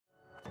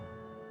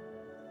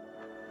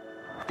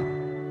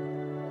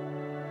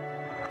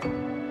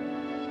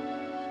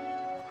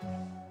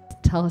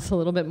tell us a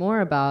little bit more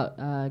about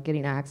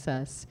getting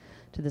access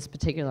to this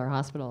particular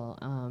hospital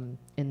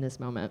in this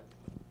moment.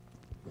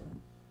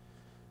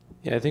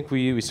 Yeah, I think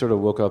we sort of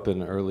woke up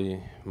in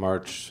early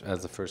March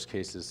as the first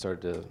cases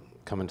started to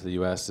come into the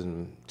U.S.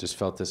 and just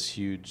felt this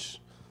huge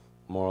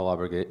moral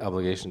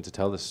obligation to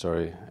tell this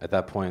story. At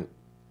that point,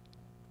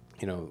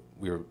 you know,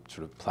 we were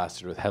sort of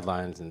plastered with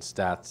headlines and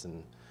stats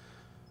and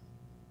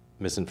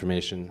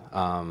misinformation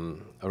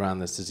around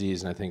this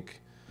disease, and I think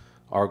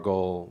our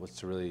goal was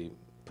to really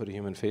put a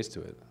human face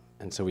to it.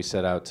 And so we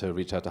set out to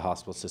reach out to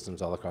hospital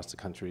systems all across the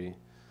country,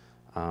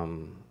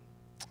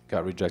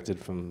 got rejected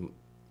from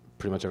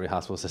pretty much every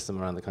hospital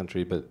system around the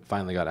country, but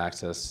finally got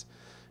access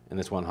in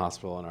this one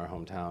hospital in our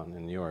hometown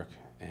in New York.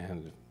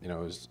 And you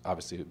know, it was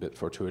obviously a bit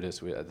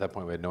fortuitous. At that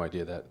point, we had no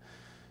idea that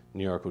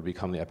New York would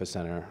become the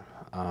epicenter.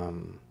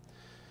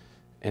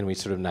 And we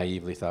sort of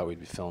naively thought we'd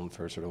be filmed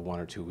for sort of 1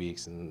 or 2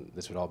 weeks and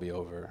this would all be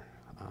over.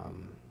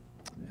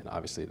 And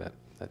obviously that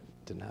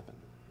didn't happen.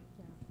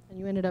 Yeah. And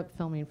you ended up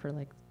filming for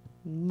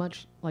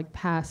much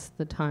past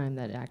the time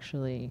that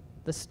actually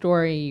the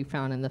story you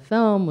found in the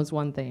film was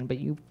one thing, but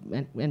you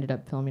ended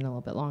up filming a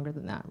little bit longer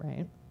than that,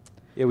 right?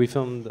 Yeah, we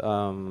filmed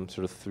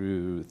sort of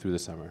through the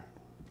summer.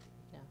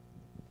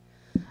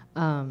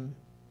 Yeah.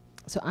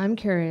 So I'm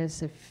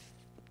curious if,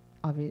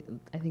 I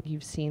think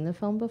you've seen the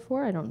film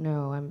before. I don't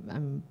know.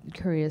 I'm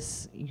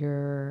curious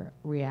your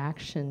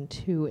reaction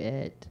to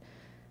it,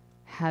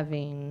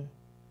 having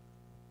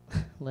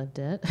lived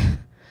it,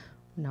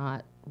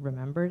 not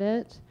remembered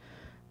it.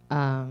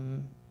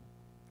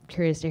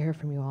 Curious to hear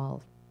from you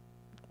all.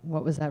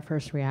 What was that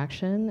first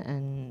reaction,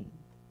 and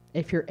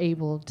if you're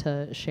able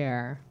to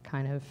share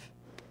kind of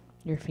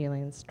your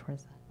feelings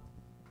towards that?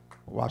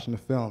 Watching the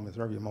film is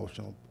very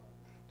emotional.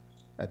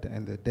 At the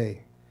end of the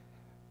day,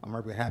 I'm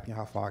really happy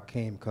how far I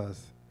came,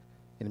 because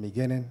in the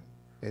beginning,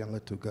 it didn't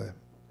look too good.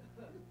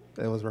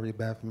 It was very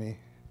bad for me.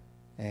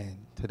 And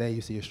today you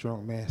see a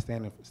strong man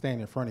standing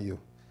in front of you.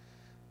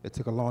 It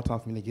took a long time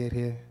for me to get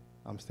here.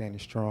 I'm standing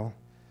strong.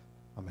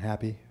 I'm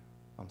happy.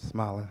 I'm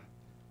smiling.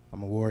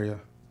 I'm a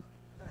warrior.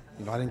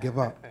 You know, I didn't give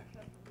up.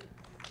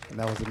 And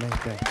that was the main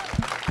thing.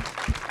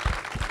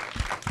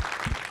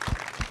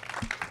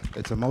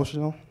 It's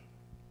emotional,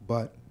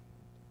 but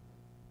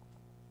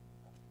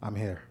I'm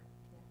here.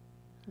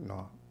 You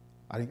know,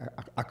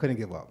 I couldn't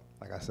give up,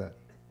 like I said.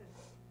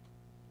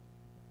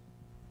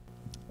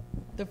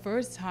 The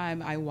first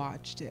time I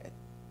watched it,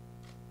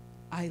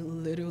 I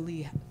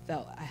literally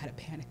felt I had a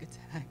panic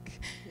attack.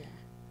 Yeah.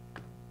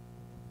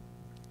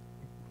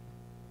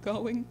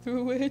 Going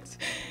through it,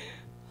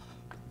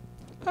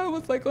 I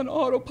was like on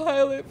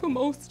autopilot for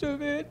most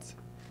of it.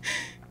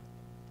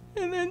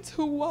 And then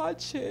to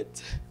watch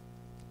it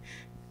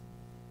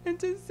and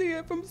to see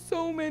it from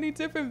so many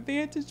different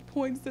vantage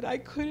points that I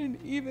couldn't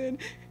even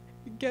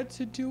get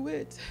to do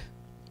it.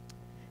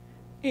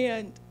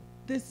 And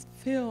this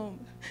film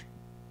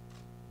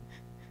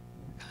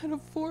kind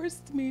of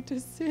forced me to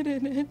sit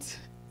in it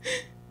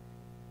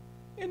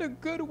in a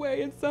good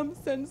way, in some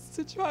sense,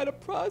 to try to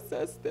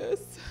process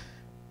this.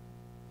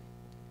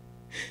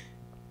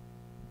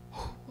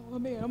 Oh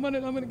man, I'm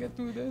gonna get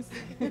through this.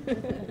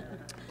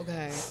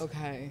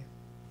 Okay.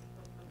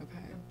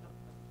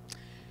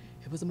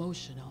 It was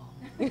emotional.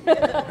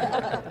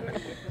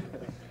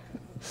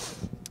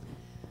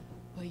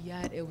 But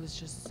yet it was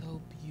just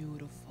so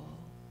beautiful.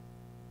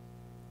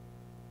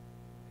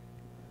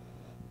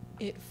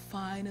 It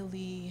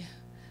finally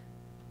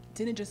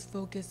didn't just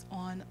focus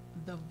on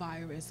the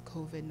virus,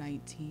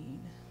 COVID-19,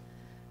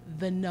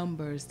 the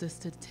numbers, the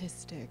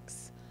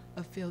statistics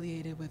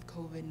affiliated with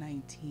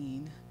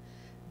COVID-19.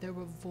 There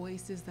were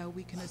voices that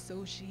we can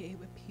associate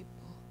with people.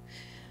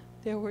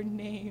 There were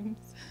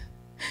names.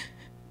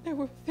 There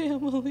were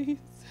families.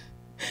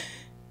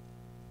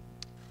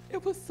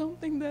 It was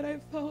something that I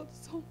felt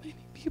so many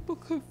people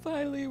could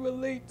finally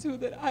relate to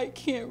that I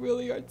can't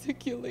really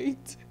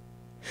articulate.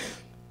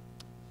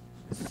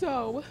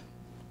 So,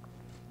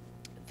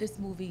 this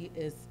movie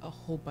is a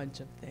whole bunch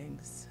of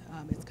things.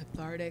 It's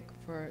cathartic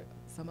for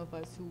some of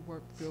us who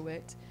worked through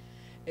it.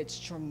 It's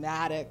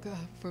traumatic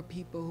for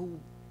people who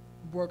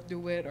work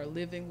through it or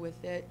living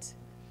with it.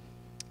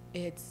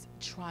 It's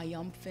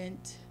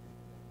triumphant.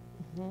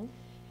 Mm-hmm.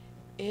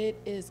 It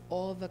is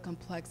all the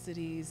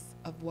complexities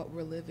of what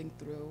we're living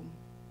through,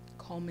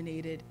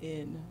 culminated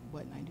in,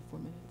 94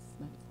 minutes?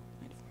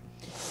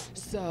 94.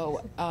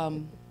 So,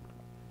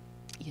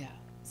 yeah.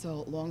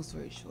 So long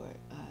story short,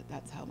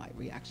 that's how my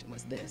reaction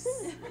was this.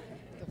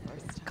 The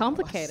first time.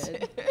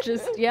 Complicated.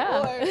 Just, yeah.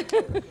 Lord.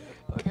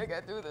 Okay, I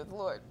got through this,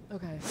 Lord.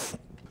 Okay.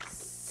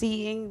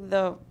 Seeing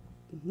the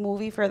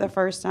movie for the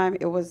first time,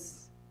 it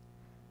was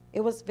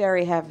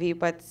very heavy,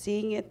 but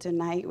seeing it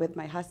tonight with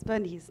my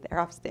husband, he's there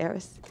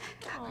upstairs.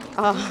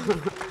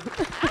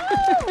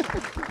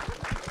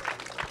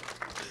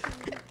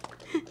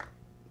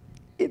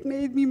 It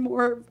made me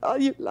more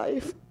value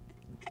life.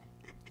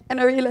 And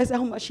I realized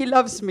how much he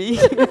loves me.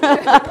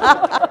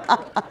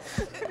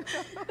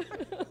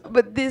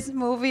 But this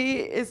movie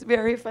is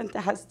very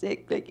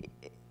fantastic. Like,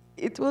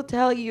 it will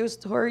tell you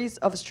stories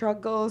of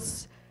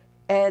struggles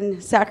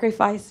and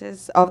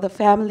sacrifices of the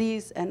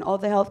families and all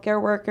the healthcare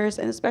workers,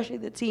 and especially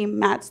the team,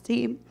 Matt's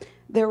team.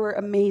 They were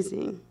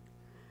amazing.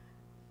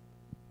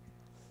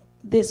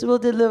 This will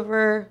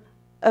deliver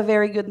a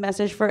very good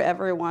message for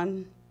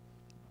everyone.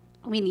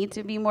 We need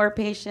to be more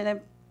patient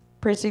and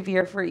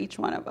persevere for each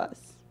one of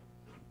us.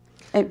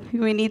 And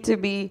we need to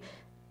be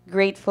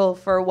grateful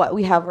for what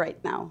we have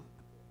right now.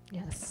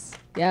 Yes,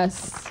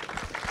 yes.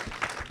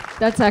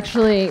 That's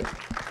actually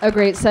a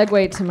great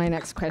segue to my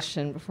next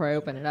question before I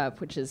open it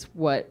up, which is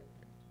what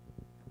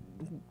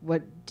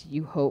do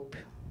you hope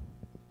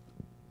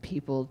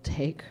people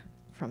take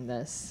from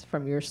this,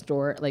 from your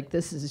story? Like,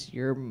 this is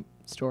your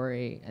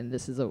story, and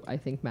this is I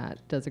think Matt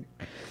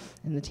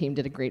and the team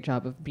did a great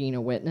job of being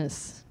a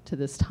witness to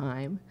this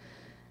time.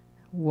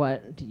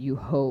 What do you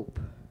hope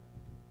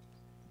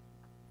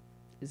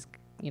is,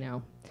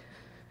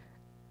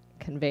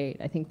 conveyed?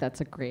 I think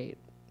that's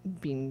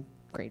being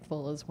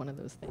grateful is one of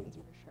those things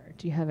for sure.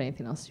 Do you have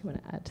anything else you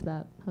want to add to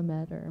that,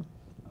 Ahmed or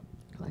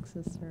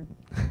Alexis? Or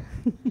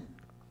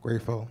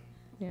Grateful,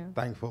 yeah,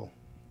 thankful.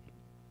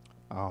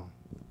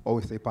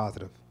 Always stay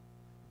positive.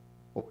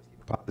 Always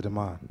keep a positive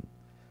mind.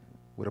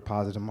 With a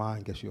positive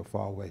mind gets you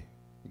far away.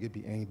 You could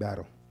be any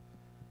battle.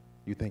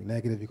 You think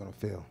negative, you're gonna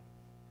fail.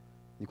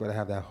 You gotta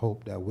have that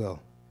hope, that will.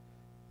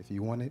 If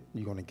you want it,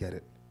 you're gonna get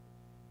it.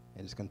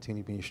 And just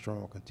continue being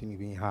strong, continue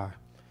being high,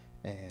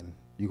 and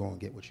you're gonna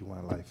get what you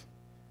want in life.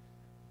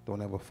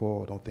 Don't ever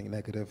fall, don't think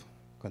negative.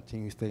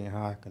 Continue staying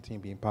high, continue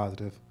being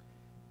positive,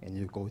 and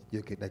you'll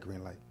get that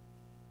green light.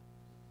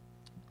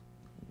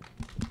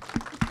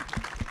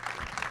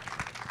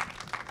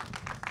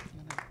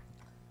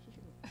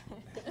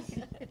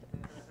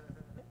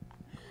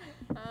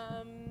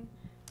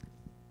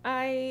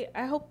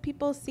 I hope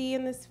people see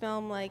in this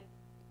film, like,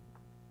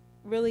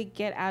 really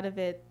get out of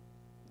it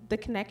the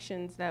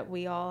connections that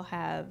we all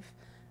have,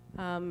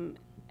 and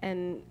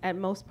at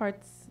most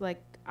parts,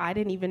 like, I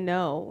didn't even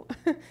know.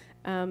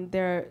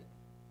 The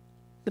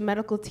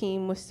medical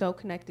team was so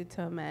connected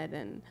to Ahmed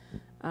and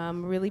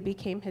really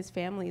became his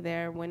family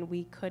there when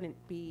we couldn't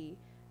be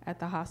at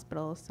the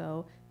hospital.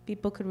 So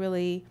people could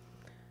really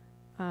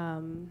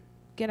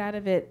get out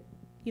of it,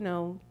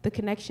 the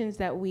connections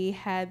that we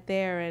had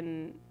there,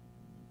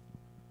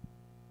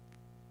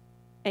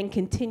 and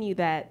continue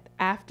that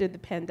after the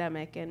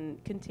pandemic,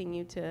 and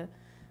continue to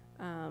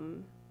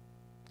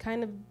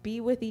kind of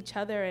be with each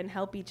other and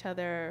help each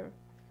other.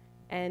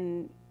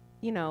 And,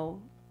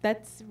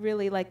 that's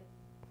really, like,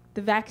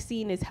 the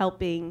vaccine is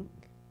helping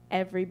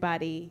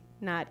everybody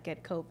not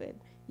get COVID,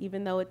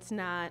 even though it's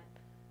not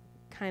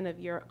kind of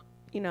your,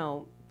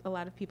 a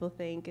lot of people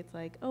think it's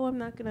like, oh, I'm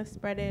not gonna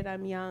spread it,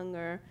 I'm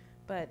young,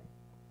 but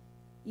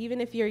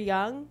even if you're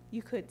young,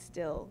 you could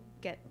still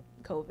get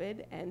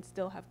COVID and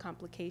still have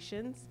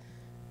complications.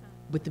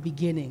 With the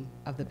beginning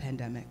of the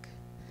pandemic,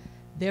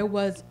 there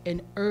was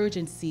an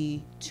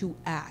urgency to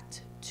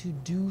act, to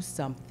do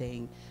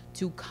something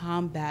to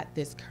combat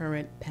this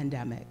current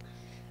pandemic.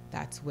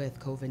 That's with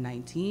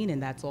COVID-19,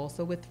 and that's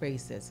also with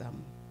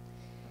racism.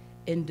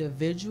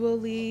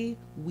 Individually,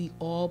 we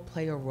all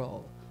play a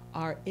role.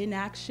 Our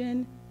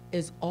inaction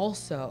is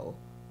also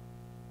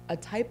a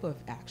type of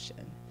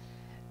action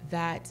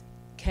that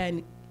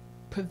can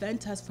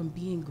prevent us from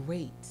being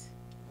great.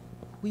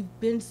 We've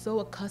been so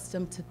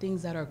accustomed to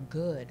things that are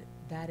good,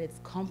 that it's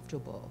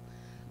comfortable,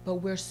 but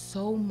we're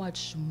so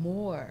much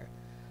more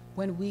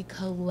when we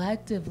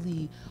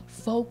collectively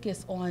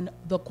focus on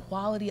the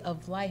quality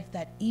of life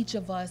that each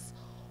of us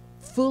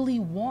fully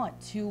want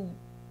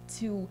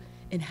to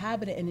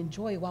inhabit and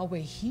enjoy while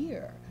we're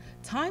here.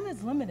 Time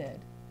is limited.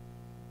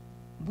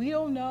 We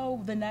don't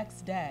know the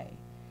next day.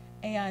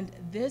 And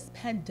this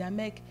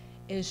pandemic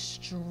is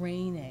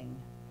straining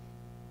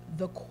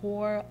the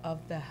core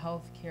of the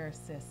healthcare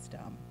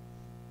system.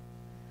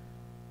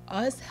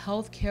 Us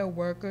healthcare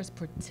workers,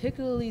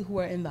 particularly who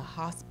are in the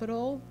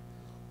hospital,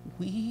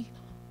 we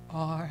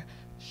are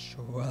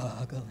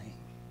struggling.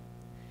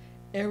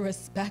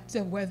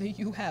 Irrespective whether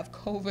you have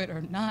COVID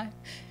or not,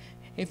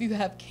 if you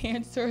have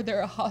cancer,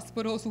 there are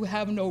hospitals who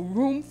have no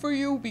room for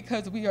you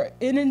because we are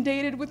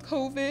inundated with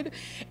COVID.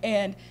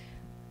 And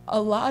a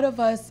lot of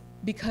us,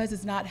 because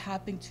it's not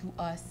happening to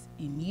us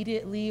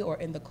immediately or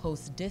in the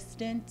close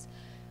distance,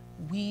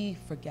 we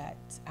forget,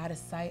 out of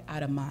sight,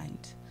 out of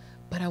mind.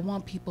 But I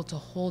want people to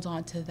hold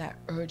on to that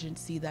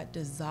urgency, that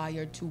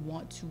desire to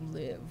want to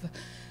live.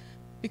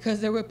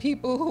 Because there were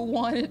people who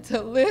wanted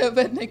to live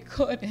and they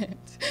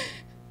couldn't.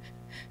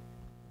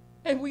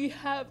 And we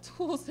have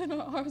tools in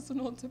our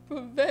arsenal to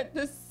prevent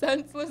the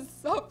senseless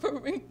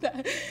suffering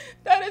that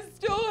is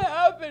still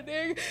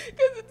happening,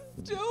 because it's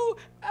still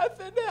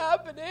effing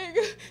happening.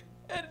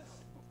 And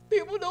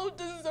people don't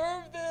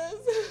deserve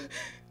this.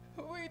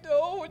 We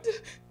don't.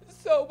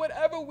 So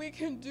whatever we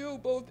can do,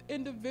 both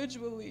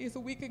individually, so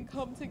we can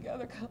come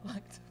together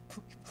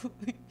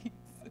collectively,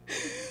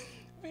 please.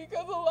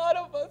 Because a lot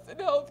of us in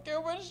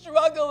healthcare, we're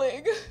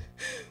struggling.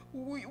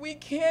 We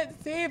can't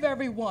save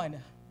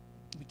everyone.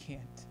 We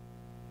can't.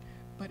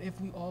 But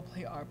if we all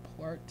play our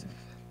part,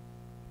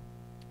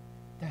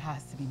 there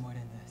has to be more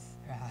than this.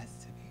 There has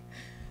to be.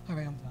 All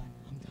right, I'm done.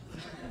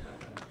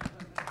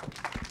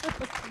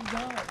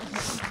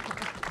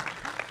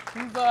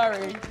 I'm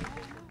sorry.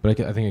 But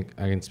I think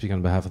I can speak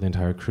on behalf of the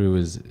entire crew.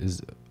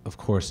 Is of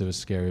course it was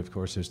scary. Of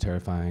course it was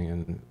terrifying,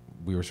 and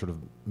we were sort of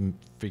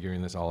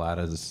figuring this all out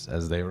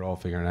as they were all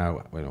figuring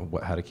out,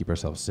 how to keep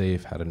ourselves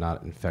safe, how to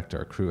not infect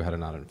our crew, how to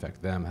not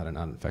infect them, how to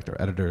not infect our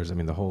editors. I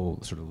mean, the whole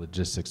sort of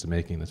logistics of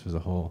making this was a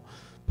whole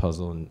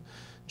puzzle, and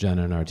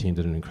Jenna and our team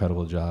did an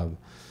incredible job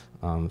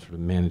sort of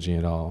managing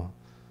it all.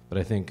 But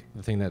I think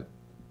the thing that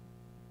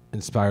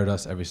inspired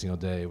us every single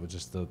day was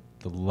just the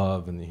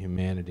love and the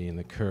humanity and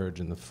the courage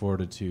and the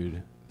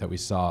fortitude that we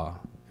saw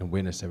and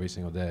witnessed every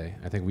single day.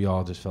 I think we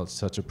all just felt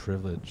such a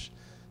privilege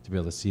to be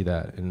able to see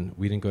that. And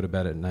we didn't go to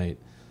bed at night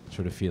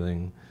sort of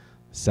feeling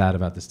sad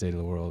about the state of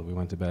the world. We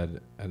went to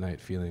bed at night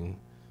feeling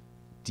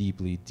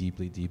deeply,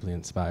 deeply, deeply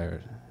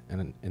inspired.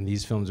 And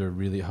these films are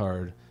really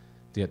hard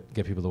to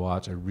get people to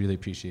watch. I really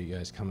appreciate you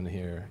guys coming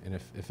here. And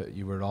if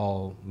you were at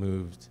all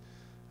moved,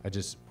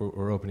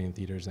 we're opening in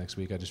theaters next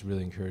week. I just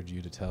really encourage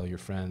you to tell your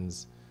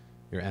friends,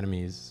 your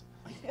enemies,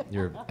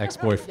 your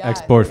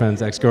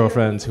ex-boyfriends,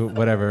 ex-girlfriends,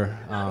 whatever.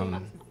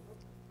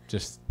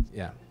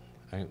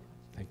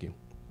 Thank you.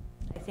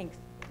 I think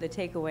the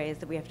takeaway is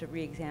that we have to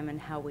re-examine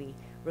how we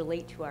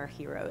relate to our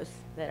heroes,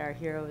 that our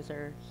heroes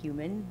are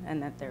human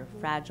and that they're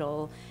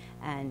fragile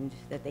and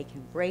that they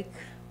can break,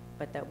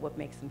 but that what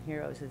makes them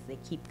heroes is they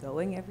keep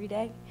going every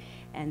day.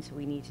 And so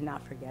we need to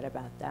not forget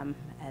about them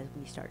as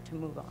we start to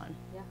move on.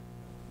 Yeah.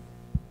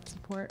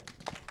 Support.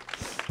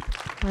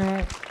 All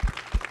right.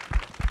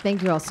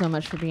 Thank you all so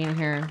much for being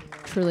here.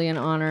 Truly an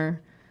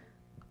honor.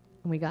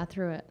 And we got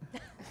through it.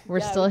 We're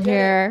still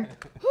here.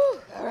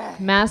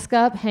 Mask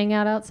up, hang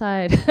out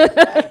outside.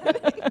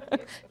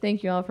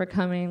 Thank you all for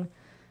coming.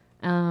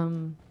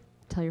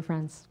 Tell your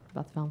friends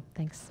about the film.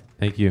 Thanks.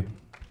 Thank you.